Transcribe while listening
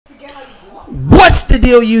What's the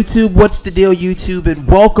deal, YouTube? What's the deal, YouTube? And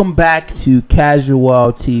welcome back to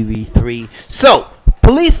Casual TV 3. So,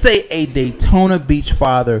 police say a Daytona Beach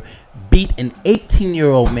father beat an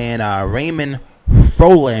 18-year-old man, Raymond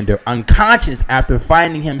Frolander, unconscious after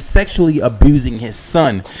finding him sexually abusing his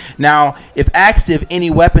son. Now, if asked if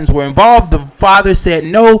any weapons were involved, the father said,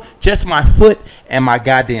 "No, just my foot and my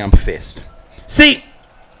goddamn fist." See,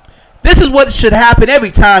 this is what should happen every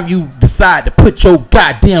time you decide to put your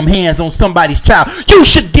goddamn hands on somebody's child. You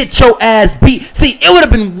should get your ass beat. See, it would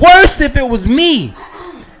have been worse if it was me.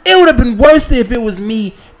 It would have been worse if it was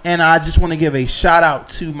me. And I just want to give a shout out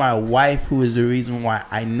to my wife, who is the reason why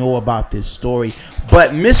I know about this story. But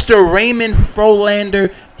Mr. Raymond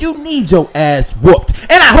Frolander, you need your ass whooped.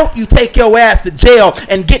 And I hope you take your ass to jail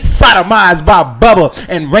and get sodomized by Bubba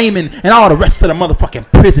and Raymond and all the rest of the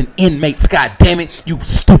motherfucking prison inmates. God damn it, you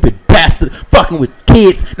stupid bastard, fucking with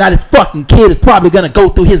kids. Now this fucking kid is probably gonna go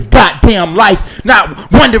through his goddamn life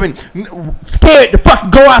not wondering, scared to fucking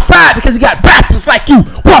go outside because he got bastards like you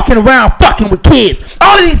walking around fucking with kids.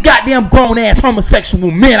 All of these goddamn grown ass homosexual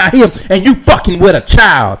men out here, and you fucking with a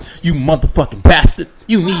child. You motherfucking bastard.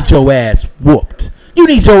 You need your ass whooped. You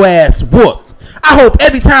need your ass whooped. I hope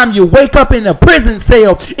every time you wake up in a prison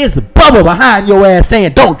cell, it's a Bubba behind your ass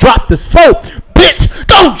saying, "Don't drop the soap, bitch.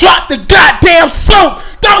 Don't drop the goddamn soap.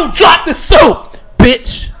 Don't drop the soap,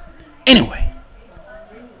 bitch." Anyway,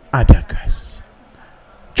 I digress.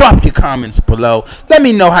 Drop your comments below. Let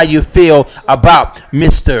me know how you feel about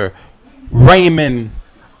Mr. Raymond.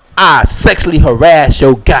 I sexually harass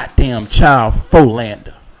your goddamn child,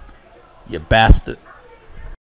 Frolander. You bastard.